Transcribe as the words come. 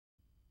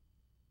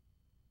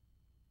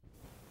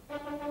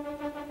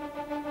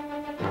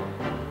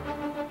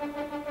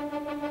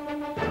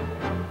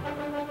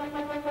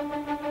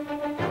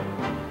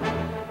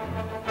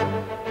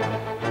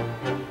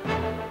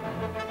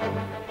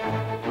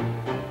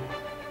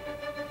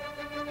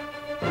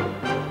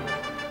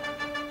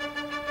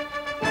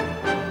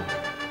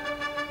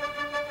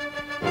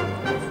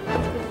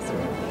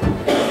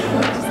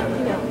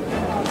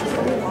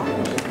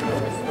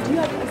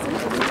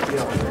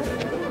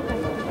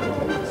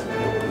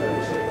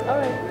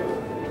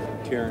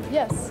Karen?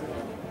 Yes.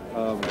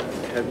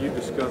 Have you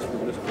discussed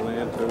with Mr.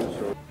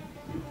 Lantos? Or?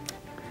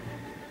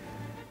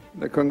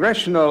 The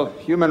Congressional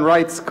Human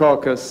Rights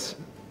Caucus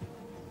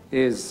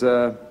is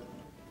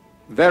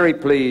very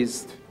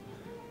pleased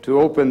to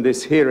open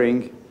this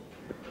hearing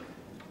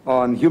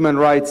on human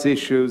rights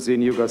issues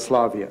in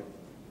Yugoslavia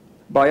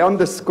by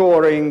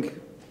underscoring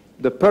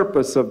the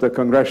purpose of the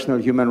Congressional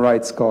Human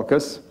Rights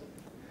Caucus,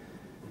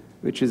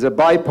 which is a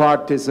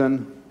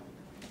bipartisan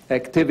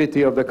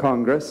activity of the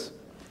Congress,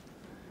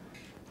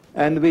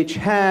 and which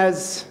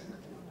has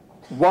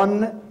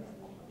one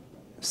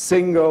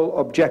single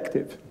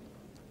objective,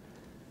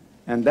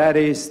 and that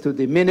is to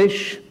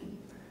diminish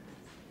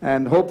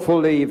and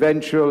hopefully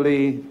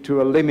eventually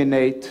to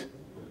eliminate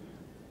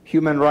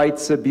human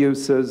rights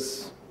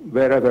abuses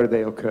wherever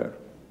they occur.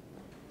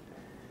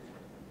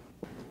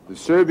 The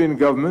Serbian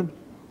government,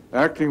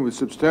 acting with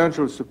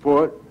substantial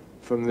support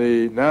from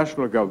the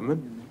national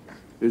government,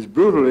 is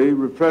brutally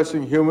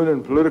repressing human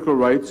and political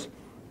rights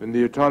in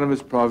the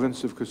autonomous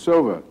province of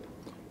Kosova,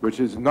 which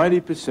is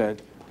 90%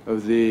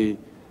 of the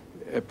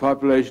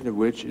population of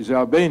which is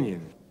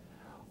Albanian.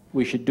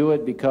 We should do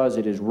it because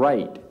it is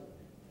right,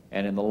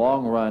 and in the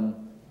long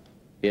run,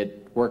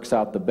 it works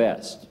out the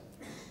best.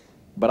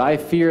 But I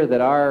fear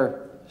that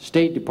our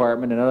State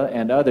Department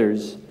and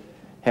others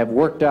have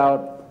worked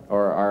out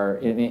or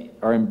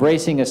are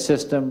embracing a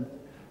system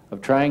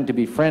of trying to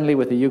be friendly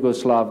with the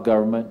Yugoslav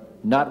government,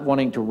 not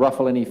wanting to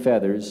ruffle any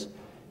feathers,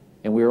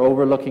 and we are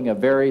overlooking a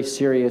very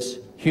serious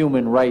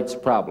human rights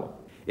problem.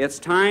 It's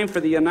time for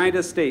the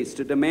United States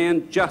to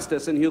demand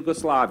justice in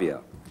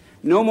Yugoslavia.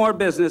 No more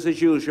business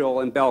as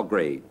usual in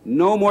Belgrade.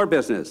 No more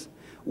business.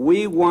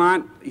 We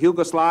want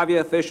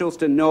Yugoslavia officials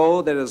to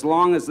know that as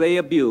long as they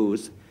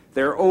abuse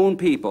their own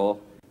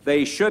people,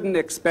 they shouldn't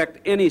expect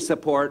any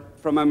support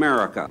from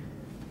America.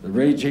 The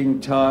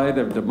raging tide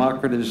of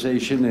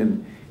democratization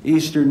in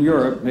Eastern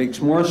Europe makes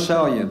more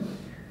salient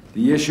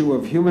the issue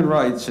of human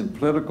rights and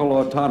political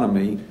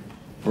autonomy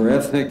for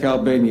ethnic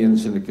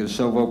Albanians in the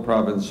Kosovo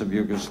province of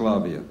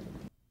Yugoslavia.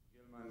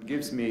 It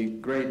gives me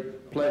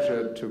great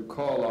pleasure to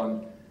call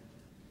on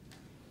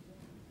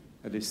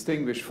a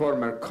distinguished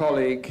former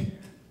colleague,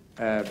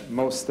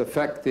 most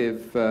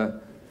effective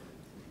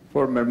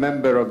former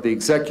member of the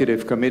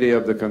Executive Committee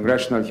of the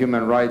Congressional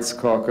Human Rights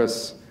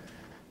Caucus,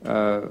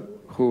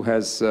 who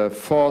has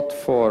fought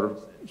for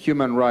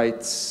human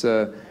rights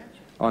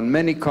on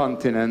many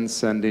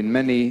continents and in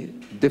many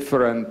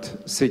different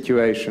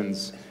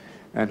situations,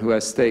 and who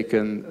has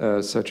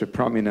taken such a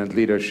prominent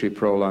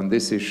leadership role on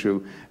this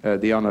issue,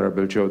 the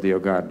Honorable Joe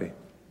DioGuardi.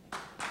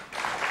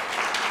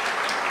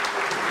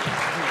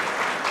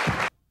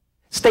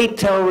 State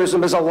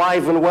terrorism is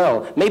alive and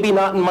well, maybe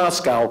not in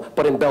Moscow,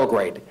 but in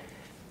Belgrade.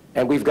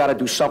 And we've got to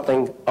do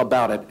something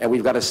about it, and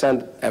we've got to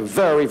send a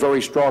very,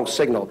 very strong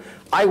signal.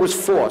 I was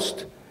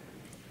forced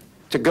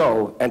to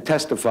go and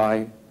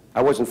testify.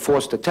 I wasn't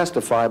forced to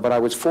testify, but I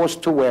was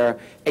forced to wear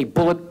a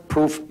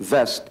bulletproof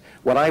vest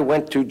when I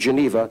went to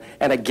Geneva,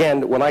 and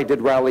again when I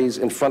did rallies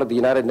in front of the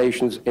United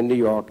Nations in New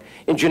York.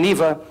 In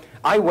Geneva,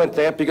 I went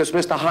there because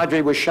Mr.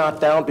 Hadri was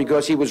shot down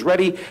because he was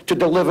ready to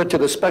deliver to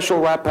the Special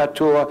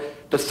Rapporteur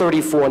the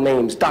 34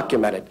 names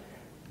documented.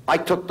 I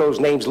took those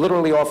names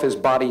literally off his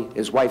body,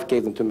 his wife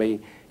gave them to me,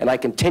 and I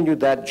continued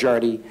that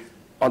journey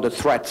under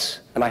threats,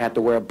 and I had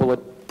to wear a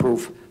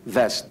bulletproof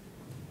vest.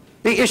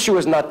 The issue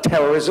is not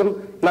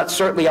terrorism, not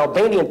certainly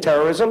Albanian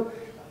terrorism,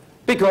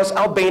 because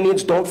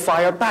Albanians don't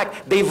fire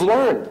back. They've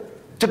learned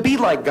to be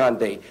like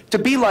Gandhi, to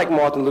be like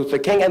Martin Luther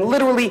King, and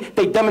literally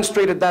they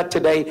demonstrated that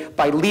today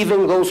by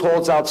leaving those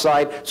halls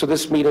outside so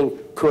this meeting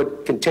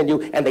could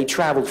continue, and they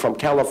traveled from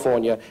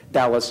California,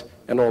 Dallas,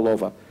 and all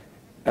over.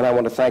 And I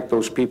want to thank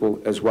those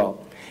people as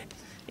well.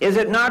 Is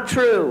it not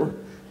true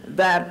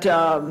that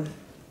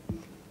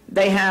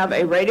they have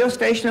a radio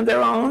station of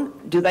their own?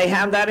 Do they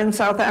have that in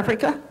South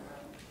Africa?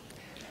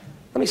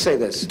 Let me say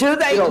this. Do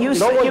they? You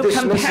compare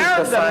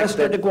them,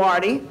 Mr.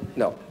 DioGuardi.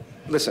 No.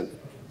 Listen,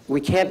 we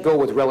can't go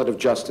with relative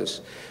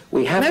justice.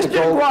 We have Mr. to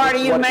go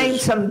DioGuardi, you made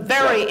some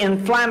very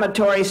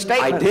inflammatory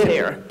statements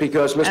here. I did,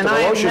 because Mr.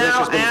 Milosevic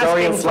has been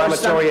very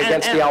inflammatory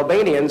against the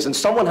Albanians, and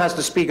someone has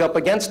to speak up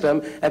against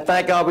them, and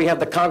thank God we have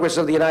the Congress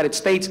of the United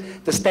States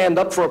to stand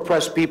up for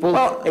oppressed people,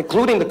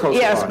 including the Coast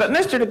Guard. Yes, but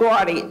Mr.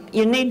 DioGuardi,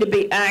 you need to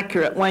be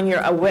accurate when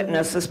you're a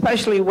witness,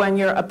 especially when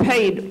you're a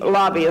paid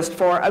lobbyist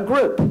for a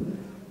group.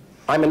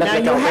 I'm an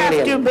ethnic Albanian. Now you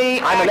have to be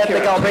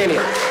accurate. I'm an ethnic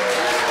Albanian.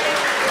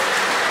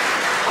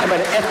 I'm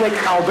an ethnic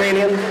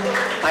Albanian.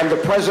 I'm the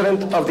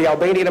president of the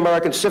Albanian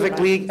American Civic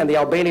League and the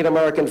Albanian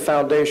American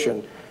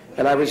Foundation,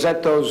 and I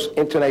resent those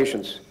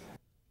intonations.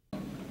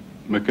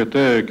 Me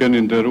këtë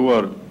keni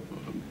nderuar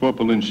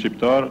popullin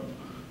shqiptar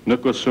në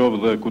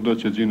Kosovë dhe kudo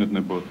që gjinet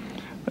në botë.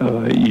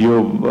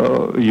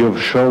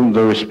 You've shown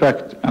the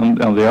respect and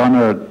the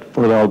honor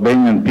for the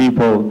Albanian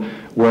people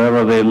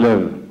wherever they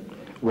live,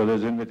 with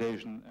this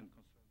invitation.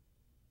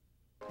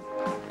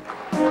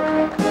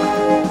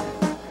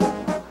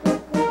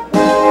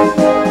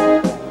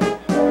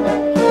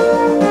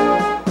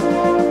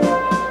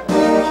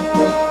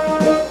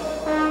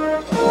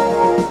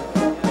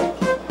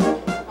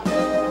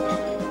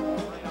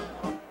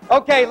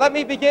 Okay, let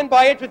me begin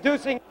by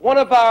introducing one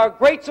of our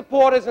great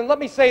supporters, and let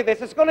me say this,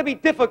 it's going to be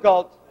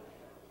difficult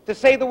to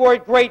say the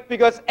word great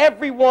because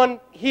everyone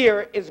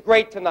here is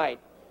great tonight.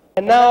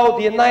 And now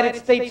the United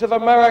States of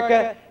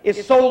America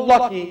is so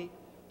lucky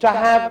to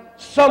have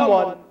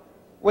someone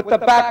with the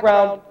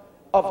background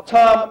of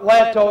Tom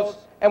Lantos,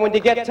 and when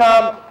you get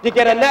Tom, you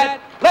get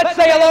Annette. Let's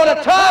say hello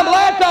to Tom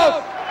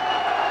Lantos!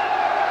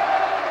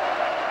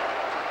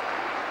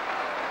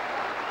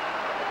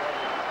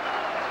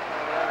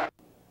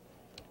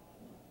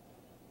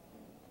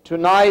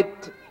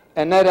 Tonight,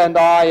 Annette and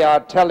I are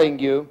telling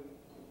you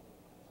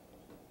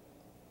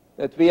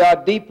that we are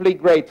deeply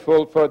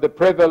grateful for the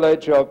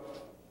privilege of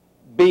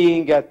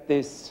being at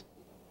this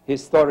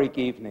historic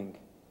evening.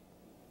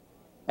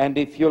 And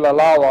if you'll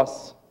allow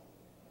us,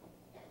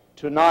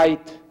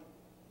 tonight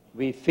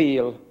we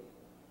feel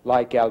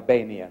like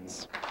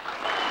Albanians.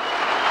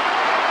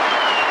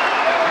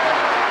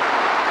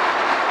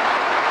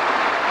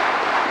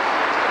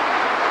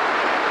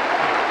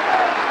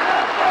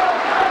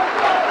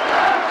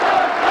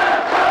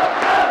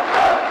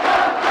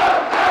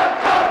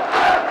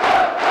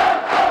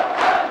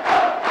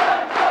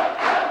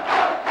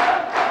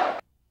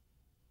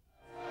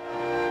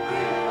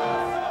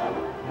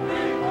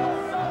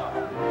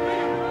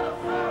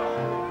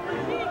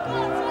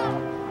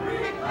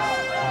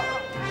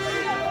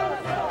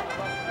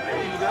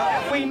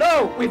 We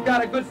know we've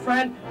got a good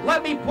friend.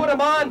 Let me put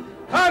him on,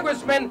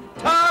 Congressman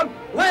Tom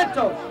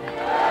Lantos.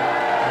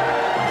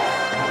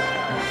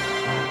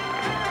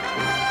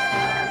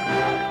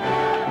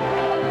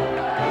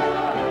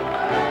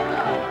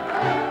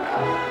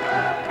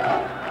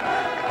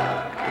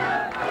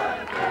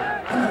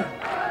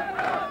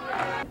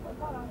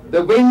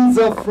 The winds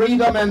of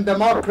freedom and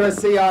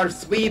democracy are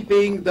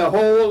sweeping the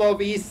whole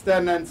of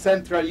Eastern and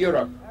Central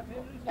Europe,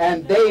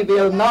 and they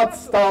will not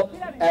stop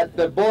at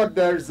the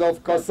borders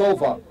of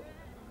Kosova.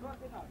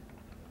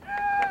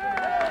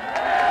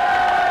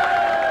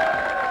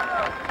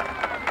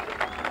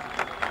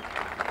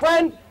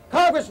 Friend,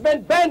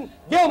 Congressman Ben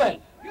Gilman.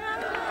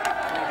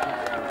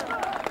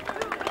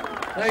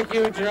 Thank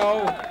you,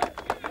 Joe.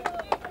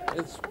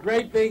 It's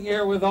great being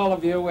here with all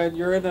of you, and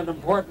you're in an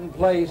important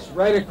place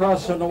right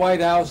across from the White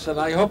House, and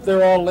I hope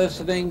they're all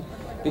listening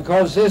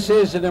because this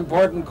is an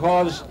important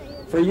cause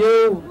for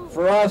you,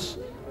 for us,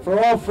 for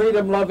all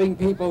freedom-loving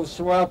peoples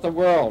throughout the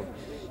world.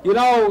 You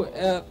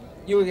know,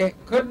 you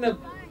couldn't have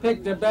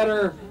picked a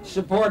better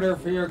supporter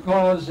for your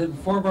cause than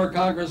former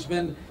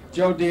Congressman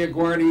Joe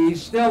DioGuardi.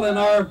 He's still in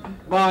our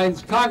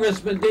minds,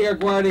 Congressman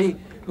DioGuardi,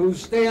 who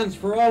stands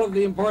for all of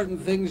the important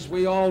things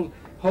we all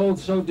hold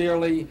so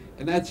dearly,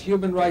 and that's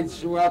human rights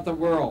throughout the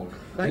world.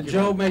 And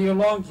Joe, may you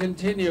long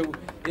continue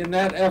in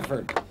that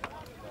effort.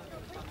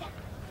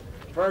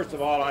 First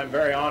of all, I'm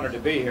very honored to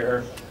be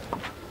here.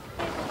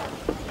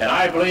 And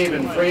I believe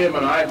in freedom,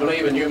 and I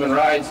believe in human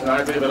rights, and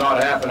I believe it ought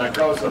to happen in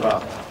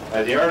Kosovo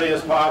at the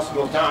earliest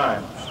possible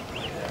time.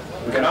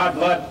 We cannot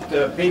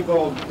let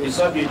people be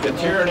subject to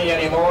tyranny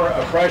anymore,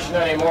 oppression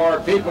anymore.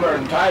 People are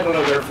entitled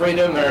to their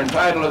freedom, they're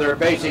entitled to their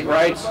basic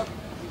rights.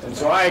 And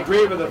so I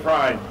agree with the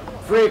pride.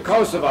 Free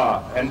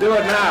Kosovo, and do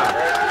it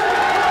now.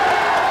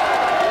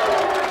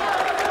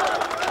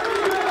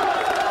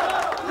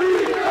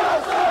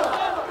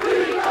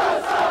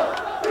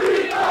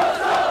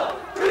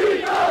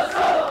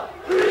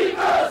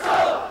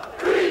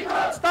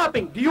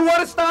 Do you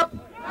want to stop? No!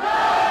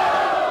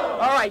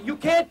 All right, you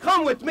can't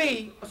come with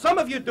me. Some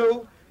of you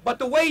do, but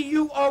the way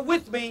you are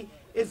with me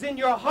is in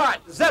your heart,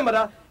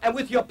 Zemada, and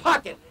with your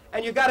pocket.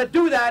 And you got to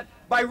do that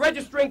by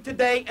registering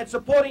today and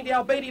supporting the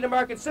Albanian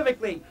American Civic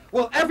League.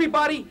 Will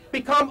everybody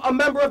become a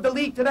member of the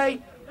league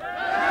today? No!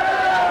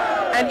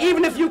 And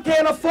even if you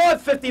can't afford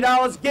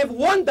 $50, give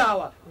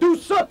 $1. Do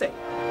something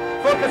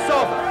for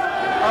Kosova.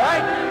 All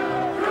right?